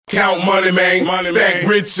Count money, man. Stack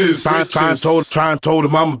riches. Try and told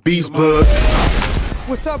him I'm a beast, bud.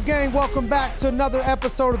 What's up, gang? Welcome back to another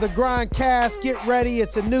episode of the GRINDcast. Get ready.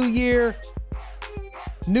 It's a new year,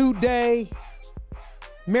 new day.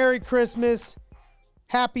 Merry Christmas.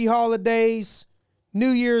 Happy holidays. New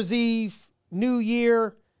Year's Eve. New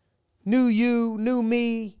year. New you. New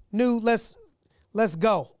me. Let's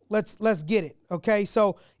go. Let's get it. Okay.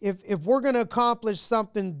 So if we're going to accomplish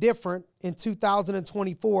something different in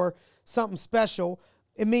 2024, something special,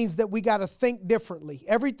 it means that we got to think differently.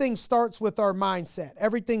 Everything starts with our mindset.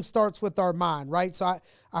 Everything starts with our mind, right? So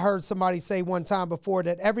I heard somebody say one time before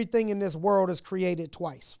that everything in this world is created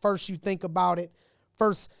twice. First, you think about it.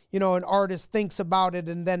 First, an artist thinks about it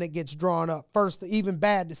and then it gets drawn up. First, even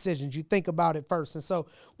bad decisions, you think about it first. And so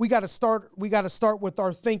we got to start with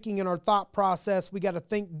our thinking and our thought process. We got to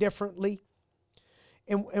think differently.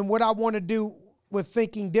 And what I want to do with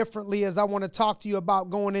thinking differently is I want to talk to you about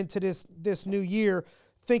going into this new year,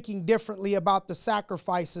 thinking differently about the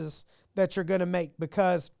sacrifices that you're going to make,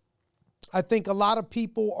 because I think a lot of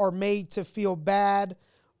people are made to feel bad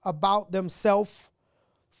about themselves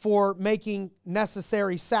for making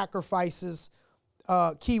necessary sacrifices,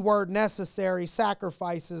 keyword necessary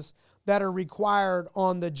sacrifices that are required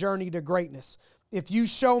on the journey to greatness. If you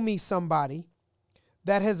show me somebody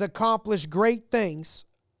that has accomplished great things,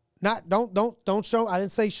 don't show, I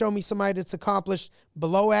didn't say show me somebody that's accomplished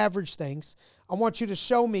below average things. I want you to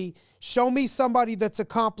show me somebody that's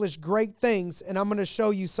accomplished great things, and I'm going to show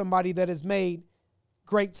you somebody that has made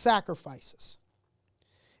great sacrifices.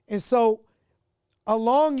 And so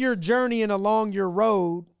along your journey and along your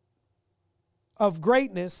road of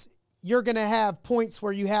greatness, you're going to have points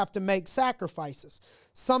where you have to make sacrifices.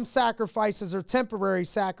 Some sacrifices are temporary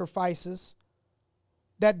sacrifices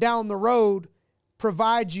that down the road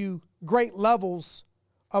provide you great levels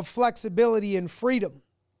of flexibility and freedom.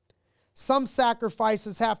 Some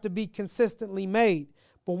sacrifices have to be consistently made.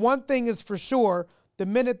 But one thing is for sure, the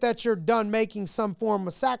minute that you're done making some form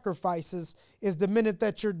of sacrifices is the minute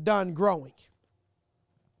that you're done growing.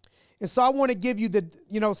 And so I want to give you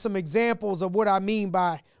some examples of what I mean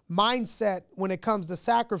by mindset when it comes to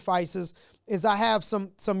sacrifices. Is I have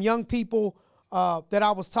some young people that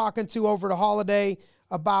I was talking to over the holiday.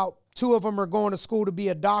 About two of them are going to school to be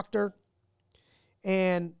a doctor,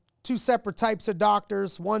 and two separate types of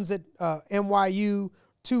doctors. One's at NYU,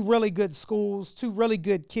 two really good schools, two really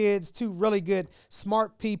good kids, two really good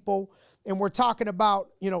smart people. And we're talking about,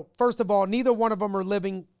 first of all, neither one of them are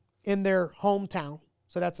living in their hometown.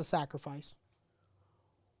 So that's a sacrifice.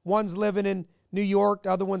 One's living in New York,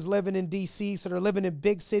 the other one's living in D.C., so they're living in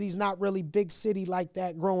big cities, not really big city like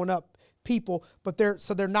that growing up people, but they're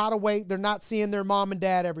not away, they're not seeing their mom and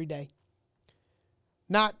dad every day,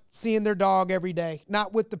 not seeing their dog every day,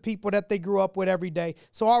 not with the people that they grew up with every day.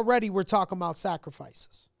 So already we're talking about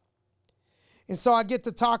sacrifices. And so I get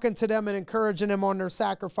to talking to them and encouraging them on their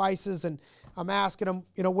sacrifices, and I'm asking them,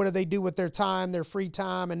 what do they do with their time, their free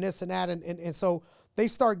time, and this and that, and so they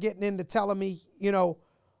start getting into telling me,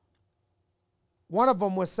 one of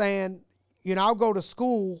them was saying, I'll go to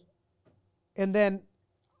school and then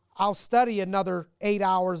I'll study another 8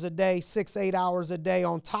 hours a day, 8 hours a day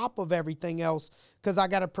on top of everything else because I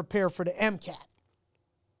got to prepare for the MCAT.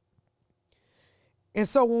 And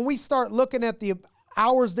so when we start looking at the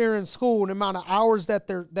hours they're in school and the amount of hours that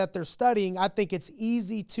they're studying, I think it's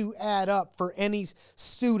easy to add up for any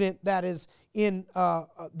student that is in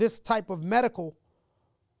this type of medical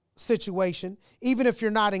situation. Even if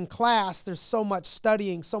you're not in class, there's so much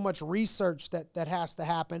studying, so much research that has to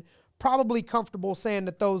happen. Probably comfortable saying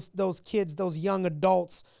that those kids, those young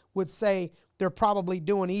adults would say they're probably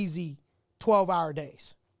doing easy 12-hour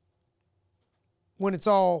days when it's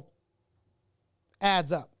all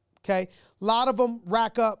adds up, okay? A lot of them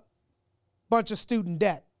rack up a bunch of student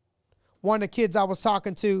debt. One of the kids I was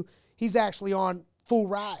talking to, he's actually on full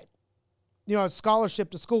ride. A scholarship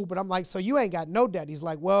to school, but I'm like, so you ain't got no debt. He's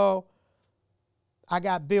like, well, I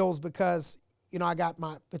got bills because, I got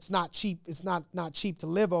it's not cheap. It's not cheap to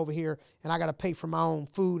live over here, and I got to pay for my own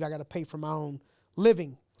food. I got to pay for my own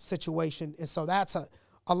living situation. And so that's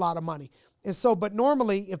a lot of money. And so, but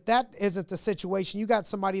normally if that isn't the situation, you got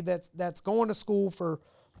somebody that's going to school for,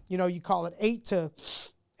 you call it 8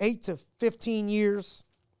 to 15 years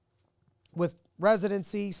with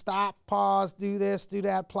residency, stop, pause, do this, do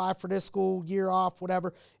that, apply for this school, year off,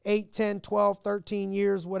 whatever, 8, 10, 12, 13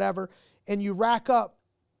 years, whatever. And you rack up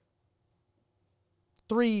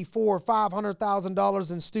 $300,000, $400,000,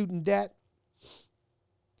 $500,000 in student debt.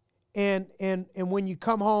 And when you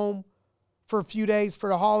come home for a few days for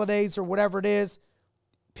the holidays or whatever it is,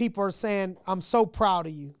 people are saying, I'm so proud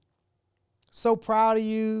of you. So proud of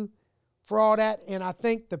you for all that. And I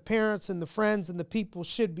think the parents and the friends and the people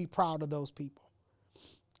should be proud of those people.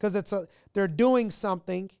 Because they're doing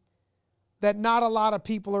something that not a lot of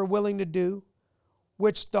people are willing to do,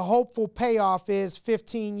 which the hopeful payoff is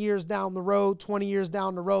 15 years down the road, 20 years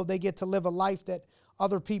down the road, they get to live a life that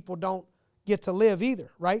other people don't get to live either,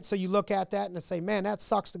 right? So you look at that and say, man, that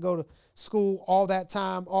sucks to go to school all that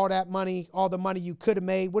time, all that money, all the money you could have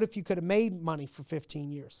made. What if you could have made money for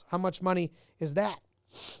 15 years? How much money is that?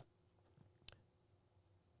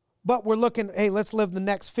 But we're looking, hey, let's live the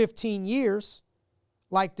next 15 years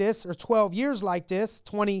like this, or 12 years like this,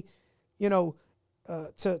 20, to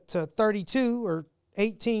 32, or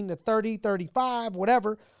 18 to 30, 35,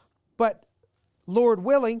 whatever. But Lord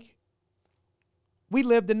willing, we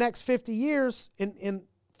live the next 50 years. In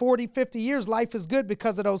 40, 50 years, life is good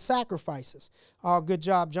because of those sacrifices. Oh, good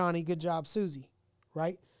job, Johnny. Good job, Susie.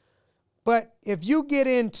 Right? But if you get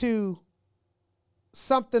into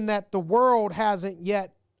something that the world hasn't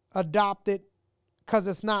yet adopted because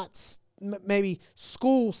it's not maybe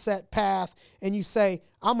school set path, and you say,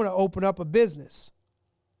 I'm going to open up a business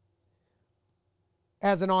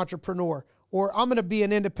as an entrepreneur, or I'm going to be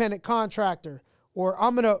an independent contractor, or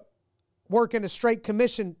I'm going to work in a straight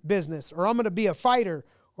commission business, or I'm going to be a fighter,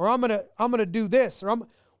 or I'm going to do this, or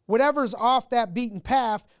whatever's off that beaten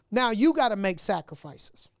path. Now you got to make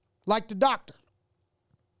sacrifices, like the doctor.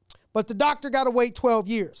 But the doctor got to wait 12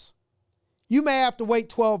 years. You may have to wait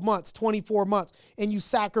 12 months, 24 months, and you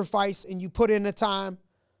sacrifice and you put in the time.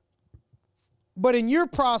 But in your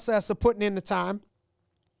process of putting in the time,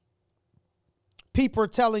 people are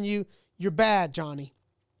telling you, you're bad, Johnny.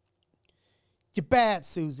 You're bad,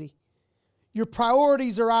 Susie. Your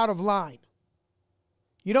priorities are out of line.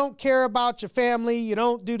 You don't care about your family. You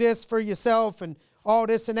don't do this for yourself and all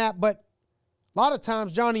this and that. But a lot of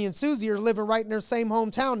times, Johnny and Susie are living right in their same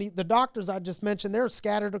hometown. The doctors I just mentioned, they're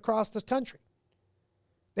scattered across the country.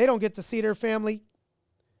 They don't get to see their family.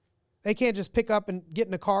 They can't just pick up and get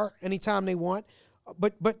in the car anytime they want.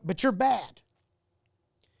 But you're bad.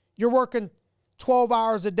 You're working 12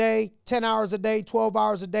 hours a day, 10 hours a day, 12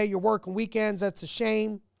 hours a day. You're working weekends. That's a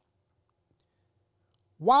shame.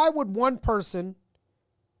 Why would one person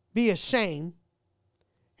be ashamed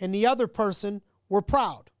and the other person were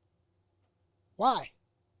proud? Why?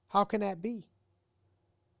 How can that be?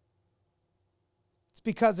 It's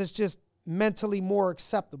because it's just mentally more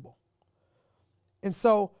acceptable. And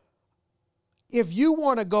so if you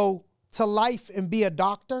want to go to life and be a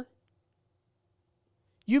doctor,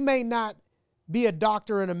 you may not be a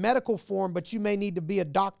doctor in a medical form, but you may need to be a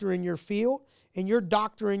doctor in your field. And your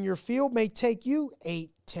doctor in your field may take you 8,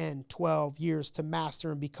 10, 12 years to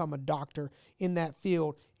master and become a doctor in that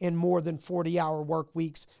field in more than 40-hour work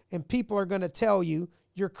weeks. And people are going to tell you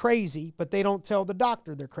you're crazy, but they don't tell the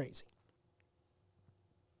doctor they're crazy.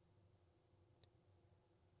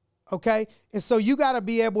 Okay? And so you got to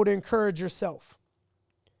be able to encourage yourself.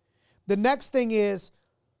 The next thing is,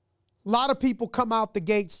 a lot of people come out the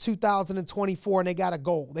gates 2024 and they got a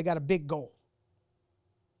goal. They got a big goal.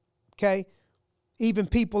 Okay? Even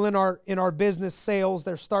people in our business sales,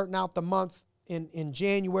 they're starting out the month in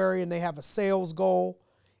January and they have a sales goal.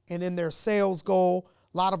 And in their sales goal,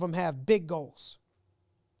 a lot of them have big goals.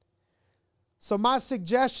 So my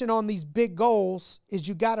suggestion on these big goals is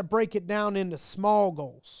you got to break it down into small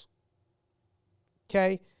goals.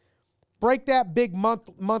 Okay? Break that big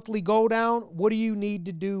monthly goal down. What do you need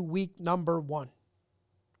to do week number 1?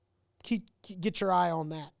 Get your eye on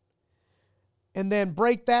that. And then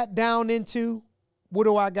break that down into, what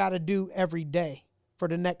do I got to do every day for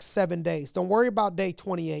the next 7 days? Don't worry about day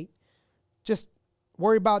 28. Just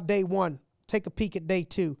worry about day 1. Take a peek at day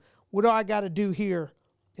 2. What do I got to do here?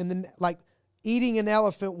 Like eating an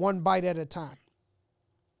elephant one bite at a time.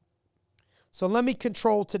 So let me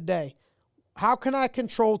control today. How can I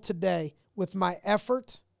control today with my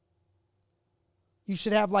effort? You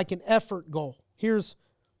should have like an effort goal. Here's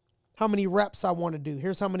how many reps I want to do.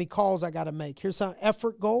 Here's how many calls I got to make. Here's an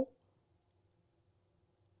effort goal.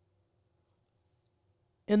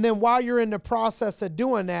 And then while you're in the process of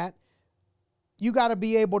doing that, you got to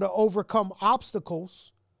be able to overcome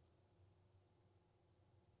obstacles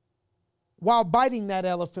while biting that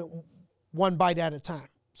elephant one bite at a time.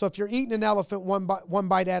 So if you're eating an elephant one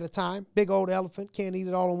bite at a time, big old elephant, can't eat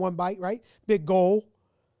it all in one bite, right? Big goal.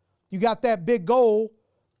 You got that big goal,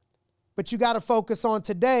 but you got to focus on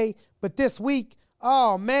today. But this week,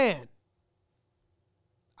 oh man,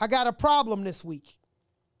 I got a problem this week.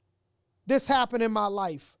 This happened in my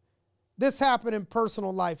life. This happened in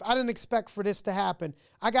personal life. I didn't expect for this to happen.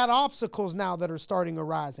 I got obstacles now that are starting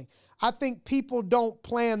arising. I think people don't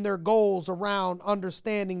plan their goals around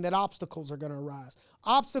understanding that obstacles are going to arise.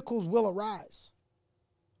 Obstacles will arise.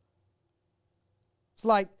 It's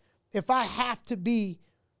like if I have to be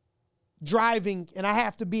driving and I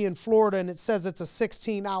have to be in Florida and it says it's a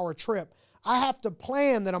 16-hour trip, I have to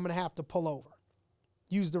plan that I'm going to have to pull over,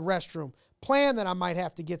 use the restroom, plan that I might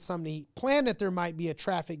have to get something to eat, plan that there might be a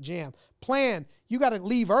traffic jam, plan you got to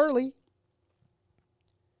leave early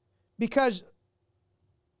because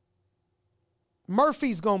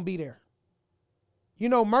Murphy's going to be there. You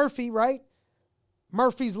know Murphy, right?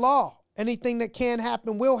 Murphy's Law. Anything that can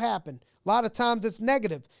happen will happen. A lot of times it's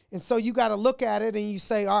negative. And so you got to look at it and you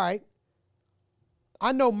say, all right,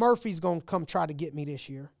 I know Murphy's going to come try to get me this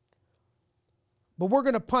year, but we're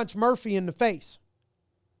going to punch Murphy in the face.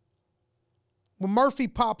 When Murphy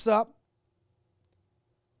pops up,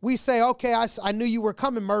 we say, okay, I knew you were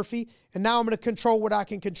coming, Murphy, and now I'm going to control what I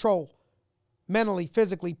can control. Mentally,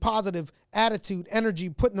 physically, positive attitude, energy,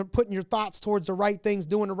 putting your thoughts towards the right things,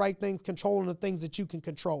 doing the right things, controlling the things that you can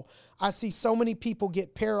control. I see so many people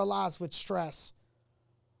get paralyzed with stress,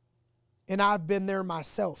 and I've been there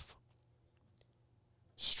myself.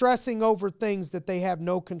 Stressing over things that they have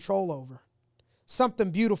no control over. Something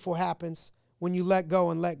beautiful happens when you let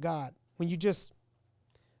go and let God. When you just,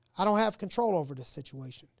 I don't have control over this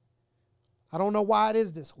situation. I don't know why it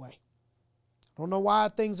is this way. I don't know why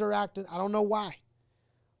things are acting. I don't know why.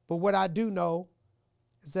 But what I do know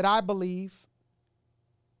is that I believe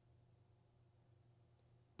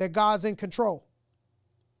that God's in control.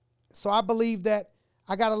 So I believe that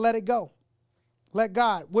I got to let it go. Let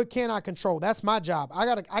God. What can I control? That's my job. I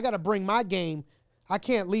got to bring my game. I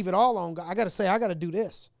can't leave it all on God. I got to say, I got to do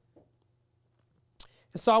this.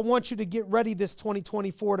 And so I want you to get ready this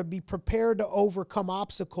 2024 to be prepared to overcome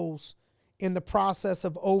obstacles in the process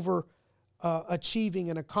of achieving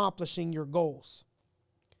and accomplishing your goals.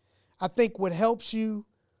 I think what helps you,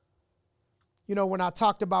 when I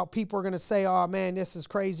talked about people are going to say, oh man, this is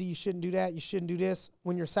crazy. You shouldn't do that. You shouldn't do this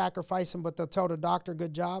when you're sacrificing, but they'll tell the doctor,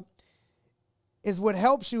 good job. Is what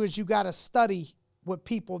helps you is you got to study with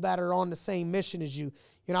people that are on the same mission as you.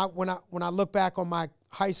 When I look back on my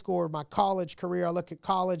high school or my college career, I look at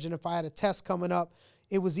college, and if I had a test coming up,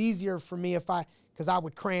 it was easier for me because I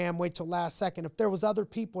would cram, wait till last second. If there was other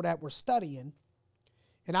people that were studying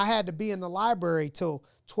and I had to be in the library till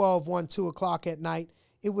 12, 1, 2 o'clock at night,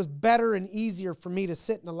 it was better and easier for me to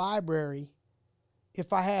sit in the library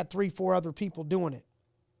if I had 3, 4 other people doing it.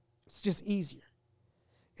 It's just easier.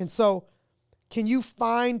 And so can you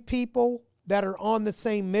find people that are on the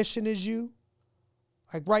same mission as you?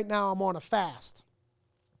 Like right now I'm on a fast,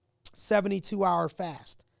 72-hour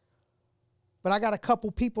fast. But I got a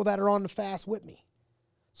couple people that are on the fast with me.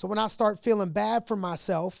 So when I start feeling bad for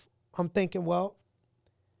myself, I'm thinking, well,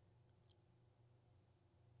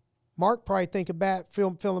 Mark probably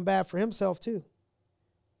feeling bad for himself too.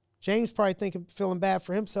 James probably feeling bad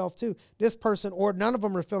for himself too. This person, or none of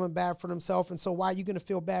them are feeling bad for themselves, and so why are you going to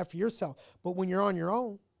feel bad for yourself? But when you're on your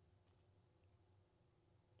own,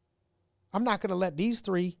 I'm not going to let these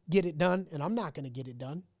 3 get it done, and I'm not going to get it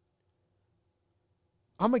done.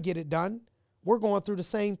 I'm going to get it done. We're going through the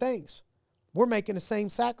same things. We're making the same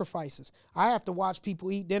sacrifices. I have to watch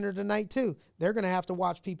people eat dinner tonight too. They're going to have to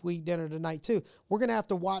watch people eat dinner tonight too. We're going to have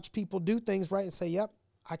to watch people do things right and say, yep,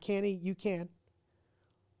 I can't eat, you can.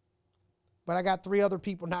 But I got 3 other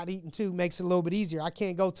people not eating too, makes it a little bit easier. I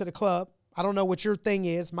can't go to the club. I don't know what your thing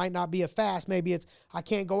is. Might not be a fast. Maybe it's I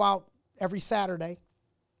can't go out every Saturday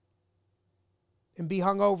and be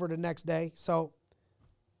hungover the next day. So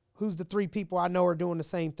who's the 3 people I know are doing the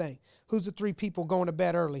same thing? Who's the 3 people going to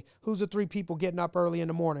bed early? Who's the 3 people getting up early in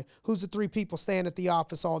the morning? Who's the 3 people staying at the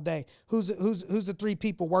office all day? Who's the 3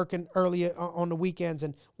 people working early on the weekends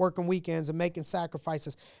and working weekends and making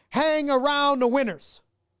sacrifices? Hang around the winners.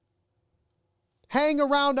 Hang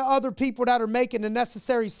around the other people that are making the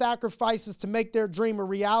necessary sacrifices to make their dream a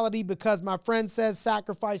reality, because my friend says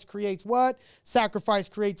sacrifice creates what? Sacrifice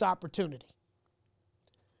creates opportunity.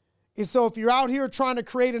 And so if you're out here trying to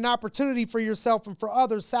create an opportunity for yourself and for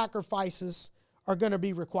others, sacrifices are going to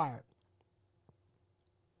be required.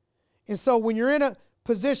 And so when you're in a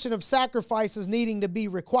position of sacrifices needing to be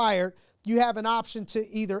required, you have an option to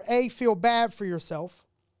either A, feel bad for yourself,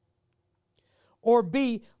 or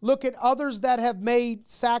B, look at others that have made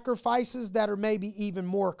sacrifices that are maybe even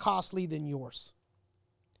more costly than yours.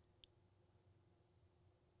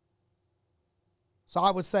 So I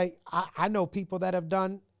would say, I know people that have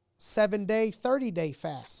done 7-day, 30-day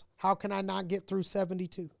fasts. How can I not get through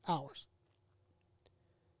 72 hours?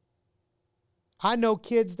 I know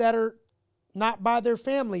kids that are not by their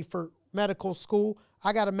family for medical school.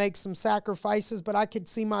 I got to make some sacrifices, but I could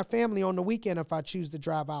see my family on the weekend if I choose to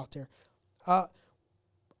drive out there.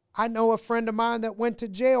 I know a friend of mine that went to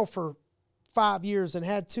jail for 5 years and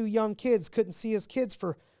had 2 young kids, couldn't see his kids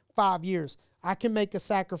for 5 years. I can make a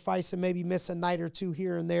sacrifice and maybe miss a night or 2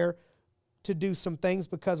 here and there to do some things,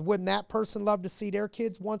 because wouldn't that person love to see their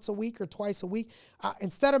kids once a week or twice a week?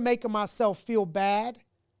 Instead of making myself feel bad,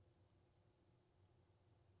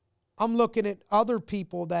 I'm looking at other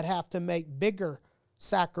people that have to make bigger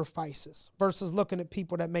sacrifices versus looking at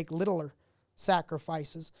people that make littler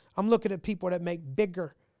sacrifices. I'm looking at people that make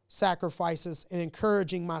bigger sacrifices and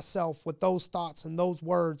encouraging myself with those thoughts and those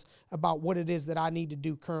words about what it is that I need to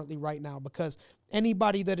do currently right now, because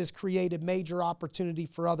anybody that has created major opportunity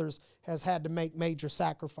for others has had to make major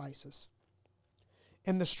sacrifices.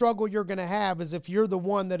 And the struggle you're going to have is if you're the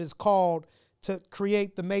one that is called to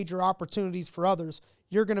create the major opportunities for others,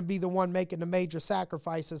 you're going to be the one making the major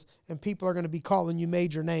sacrifices, and people are going to be calling you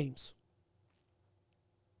major names.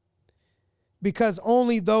 Because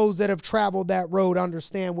only those that have traveled that road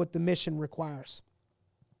understand what the mission requires.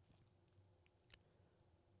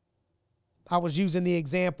 I was using the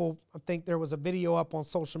example, I think there was a video up on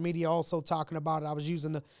social media also talking about it. I was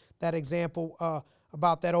using that example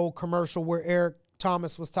about that old commercial where Eric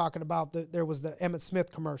Thomas was talking about, there was the Emmitt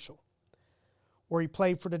Smith commercial where he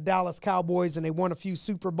played for the Dallas Cowboys and they won a few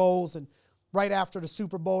Super Bowls. And right after the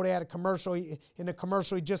Super Bowl, they had a commercial. In the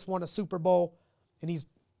commercial, he just won a Super Bowl and he's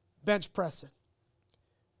bench pressing.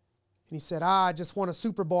 And he said, I just won a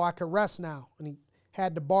Super Bowl. I could rest now. And he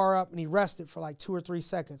had the bar up and he rested for like 2 or 3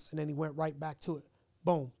 seconds. And then he went right back to it.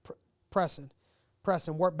 Boom, pressing,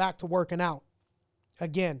 back to working out.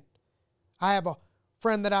 Again, I have a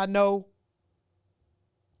friend that I know,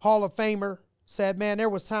 Hall of Famer, said, man, there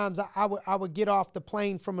was times I would get off the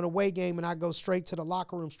plane from an away game and I'd go straight to the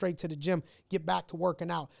locker room, straight to the gym, get back to working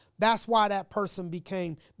out. That's why that person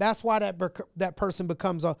that person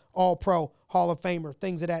becomes a all-pro Hall of Famer,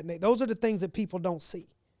 things of that nature. Those are the things that people don't see.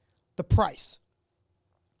 The price.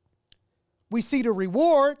 We see the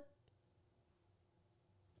reward,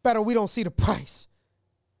 but we don't see the price.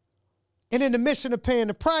 And in the mission of paying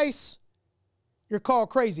the price, you're called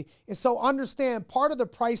crazy. And so understand, part of the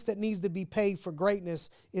price that needs to be paid for greatness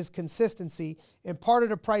is consistency. And part of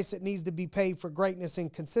the price that needs to be paid for greatness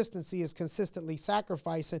and consistency is consistently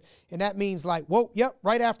sacrificing. And that means like, whoa, yep,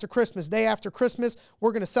 right after Christmas, day after Christmas,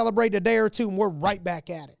 we're going to celebrate a day or two and we're right back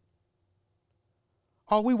at it.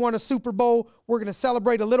 Oh, we won a Super Bowl, we're going to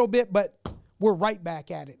celebrate a little bit, but we're right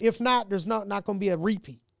back at it. If not, there's not going to be a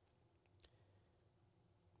repeat.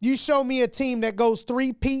 You show me a team that goes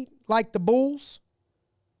three-peat like the Bulls.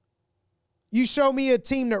 You show me a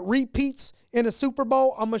team that repeats in a Super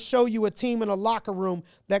Bowl, I'm going to show you a team in a locker room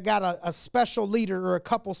that got a special leader or a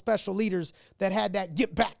couple special leaders that had that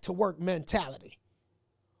get back to work mentality.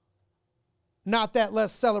 Not that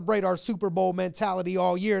let's celebrate our Super Bowl mentality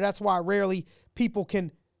all year. That's why rarely people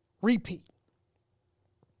can repeat.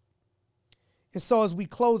 And so as we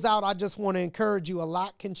close out, I just want to encourage you, a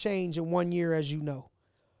lot can change in 1 year, as you know.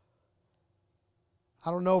 I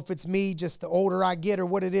don't know if it's me, just the older I get or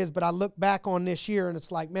what it is, but I look back on this year and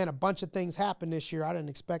it's like, man, a bunch of things happened this year I didn't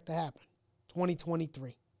expect to happen.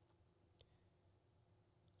 2023.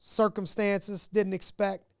 Circumstances, didn't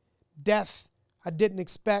expect. Death, I didn't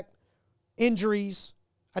expect. Injuries,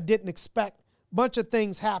 I didn't expect. Bunch of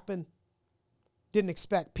things happened, didn't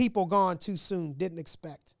expect. People gone too soon, didn't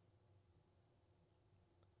expect.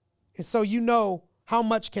 And so you know how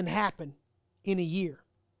much can happen in a year.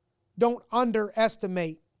 Don't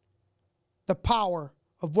underestimate the power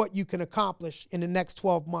of what you can accomplish in the next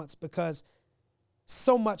 12 months, because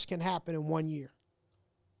so much can happen in 1 year,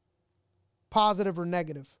 positive or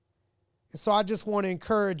negative. And so I just want to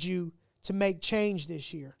encourage you to make change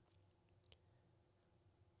this year.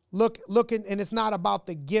 Look, and it's not about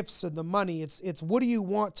the gifts or the money. It's what do you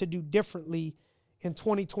want to do differently in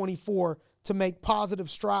 2024 to make positive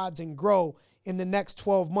strides and grow in the next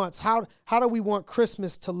 12 months? How do we want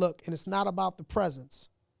Christmas to look? And it's not about the presents.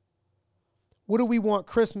 What do we want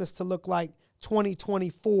Christmas to look like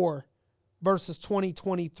 2024 versus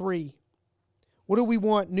 2023? What do we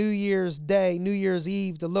want New Year's Day, New Year's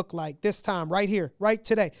Eve to look like this time, right here, right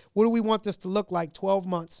today? What do we want this to look like 12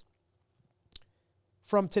 months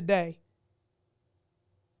from today?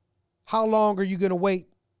 How long are you going to wait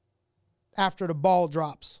after the ball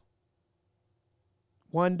drops?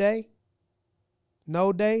 1 day?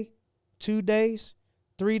 No day? 2 days?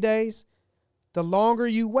 3 days? The longer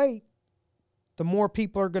you wait, the more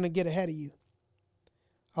people are going to get ahead of you.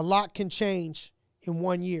 A lot can change in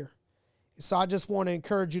 1 year. So I just want to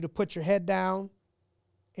encourage you to put your head down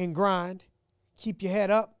and grind. keep your head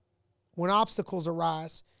up when obstacles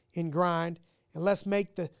arise in grind, and let's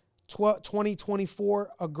make the 2024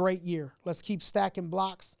 a great year. Let's keep stacking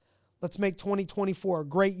blocks. Let's make 2024 a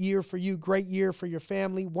great year for you, great year for your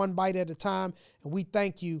family, one bite at a time. And we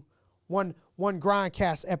thank you, one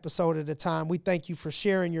GRINDcast episode at a time. We thank you for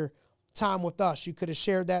sharing your time with us. You could have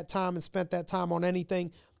shared that time and spent that time on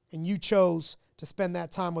anything, and you chose to spend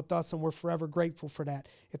that time with us, and we're forever grateful for that.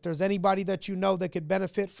 If there's anybody that you know that could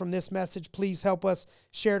benefit from this message, please help us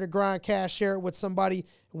share the GRINDcast, share it with somebody,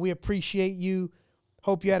 and we appreciate you.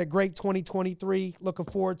 Hope you had a great 2023. Looking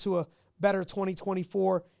forward to a better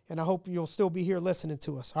 2024, and I hope you'll still be here listening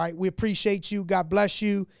to us. All right, we appreciate you. God bless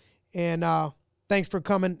you, and thanks for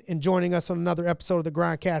coming and joining us on another episode of the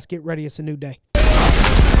GRINDcast. Get ready, it's a new day.